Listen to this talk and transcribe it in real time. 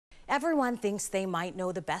Everyone thinks they might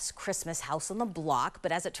know the best Christmas house on the block,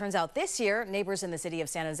 but as it turns out this year, neighbors in the city of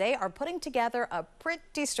San Jose are putting together a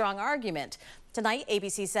pretty strong argument. Tonight,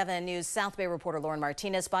 ABC 7 News South Bay reporter Lauren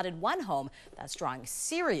Martinez spotted one home that's drawing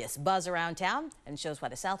serious buzz around town and shows why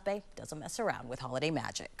the South Bay doesn't mess around with holiday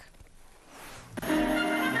magic.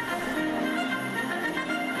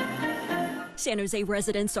 San Jose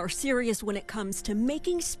residents are serious when it comes to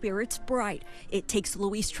making spirits bright. It takes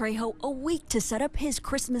Luis Trejo a week to set up his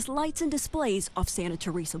Christmas lights and displays off Santa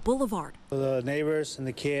Teresa Boulevard. The neighbors and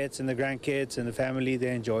the kids and the grandkids and the family,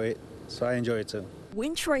 they enjoy it, so I enjoy it too.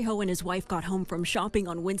 When Trejo and his wife got home from shopping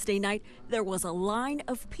on Wednesday night, there was a line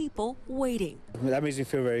of people waiting. That makes me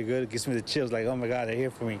feel very good. It gives me the chills, like, oh my God, they're here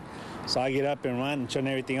for me. So I get up and run and turn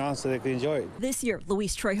everything on so they can enjoy it. This year,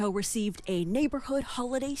 Luis Trejo received a Neighborhood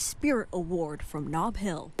Holiday Spirit Award from Nob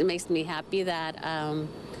Hill. It makes me happy that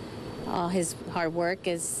all his hard work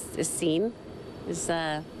is seen, is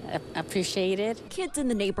appreciated. Kids in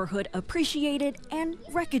the neighborhood appreciated and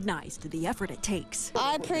recognized the effort it takes.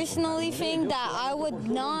 I personally think that I would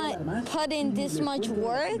not put in this much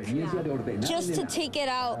work just to take it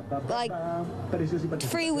out like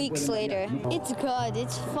 3 weeks later. It's good.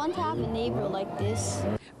 It's fun to have a neighbor like this.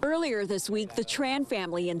 Earlier this week, the Tran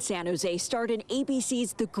family in San Jose started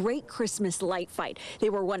ABC's The Great Christmas Light Fight. They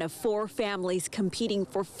were one of 4 families competing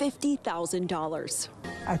for $50,000.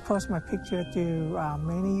 I post my picture to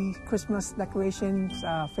many Christmas decorations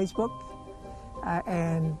Facebook,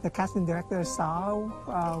 and the casting director saw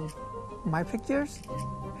my pictures,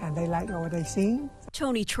 and they liked what they seen.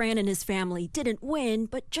 Tony Tran and his family didn't win,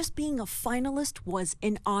 but just being a finalist was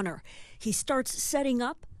an honor. He starts setting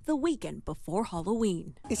up the weekend before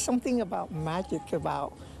Halloween. It's something about magic,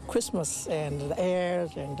 about Christmas and the air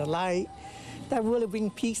and the light that really bring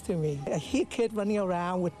peace to me. I hear kids running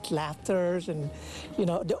around with laughters and, you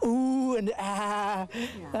know, the ooh and the ah.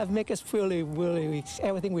 That make us feel really,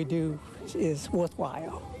 everything we do is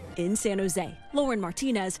worthwhile. In San Jose, Lauren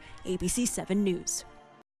Martinez, ABC 7 News.